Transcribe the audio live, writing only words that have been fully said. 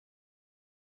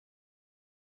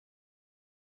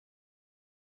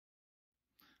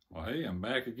Well, hey, I'm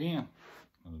back again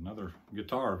with another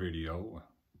guitar video,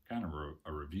 kind of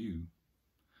a review.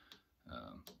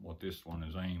 What this one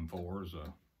is aimed for is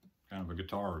a kind of a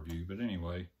guitar review, but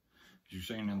anyway, as you've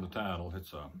seen in the title,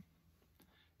 it's a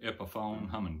Epiphone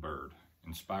Hummingbird,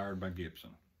 inspired by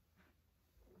Gibson.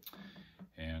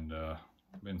 And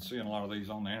I've been seeing a lot of these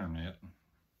on the internet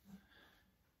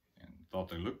and thought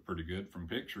they looked pretty good from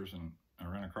pictures, and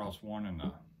I ran across one in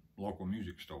the local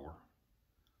music store.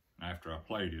 After I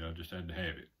played it, I just had to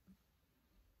have it.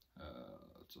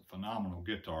 It's a phenomenal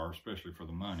guitar, especially for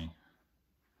the money.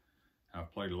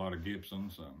 I've played a lot of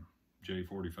Gibsons,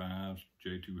 J45s,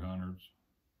 J200s,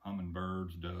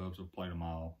 Hummingbirds, Doves. I've played them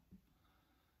all.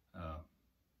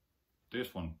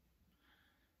 This one,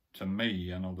 to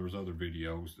me, I know there's other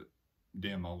videos that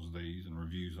demos these and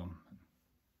reviews them.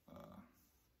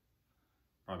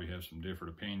 Probably have some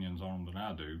different opinions on them than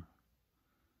I do.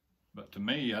 But to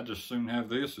me, I just soon have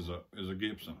this as a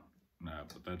Gibson. Now,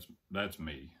 but that's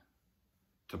me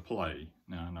to play.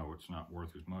 Now I know it's not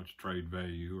worth as much trade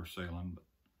value or selling,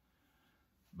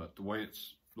 but the way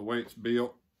it's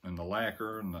built and the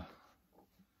lacquer and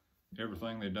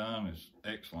everything they've done is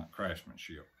excellent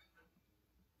craftsmanship.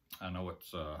 I know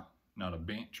it's not a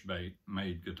bench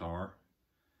made guitar.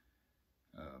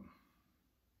 It's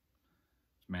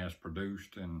mass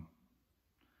produced in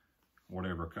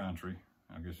whatever country.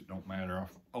 I guess it don't matter.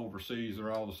 Overseas,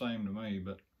 they're all the same to me,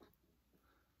 but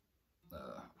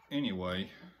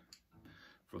anyway,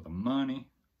 for the money,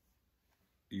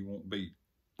 you won't beat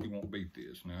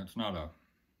this. Now, it's not a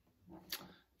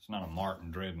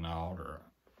Martin Dreadnought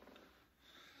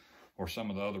or some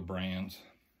of the other brands,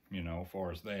 you know, as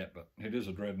far as that, but it is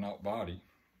a Dreadnought body,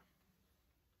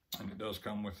 and it does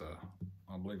come with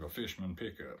I believe, a Fishman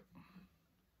pickup.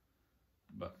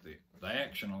 But the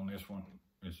action on this one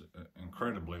is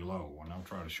incredibly low, and I'll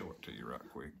try to show it to you right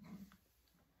quick.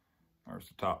 There's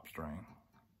the top string.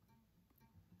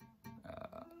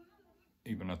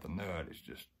 Even at the nut, it's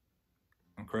just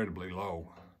incredibly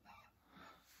low,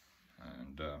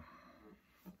 and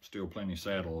still plenty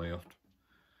saddle left.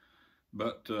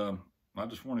 But I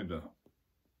just wanted to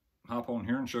hop on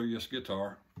here and show you this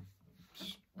guitar,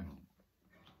 and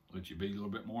let you be a little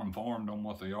bit more informed on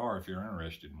what they are if you're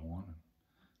interested in one.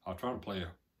 I'll try to play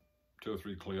 2 or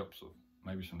 3 clips of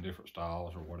maybe some different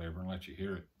styles or whatever and let you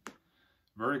hear it.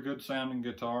 Very good sounding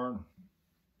guitar.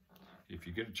 If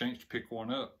you get a chance to pick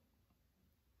one up,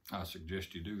 I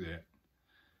suggest you do that.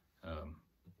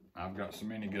 I've got so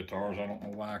many guitars, I don't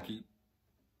know why I keep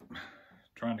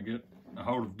trying to get a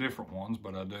hold of different ones,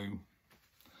 but I do.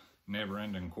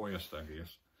 Never-ending quest, I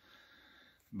guess.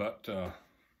 But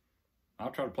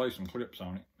I'll try to play some clips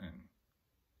on it and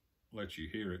let you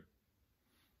hear it.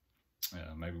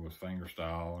 Maybe with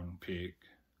fingerstyle and pick,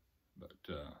 but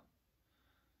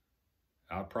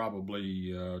I'll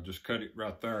probably just cut it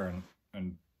right there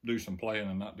and do some playing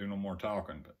and not do no more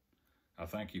talking. But I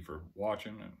thank you for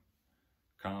watching and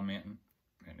commenting,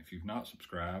 and if you've not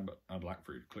subscribed, I'd like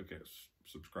for you to click that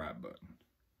subscribe button.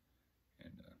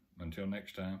 And until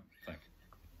next time, thank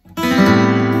you.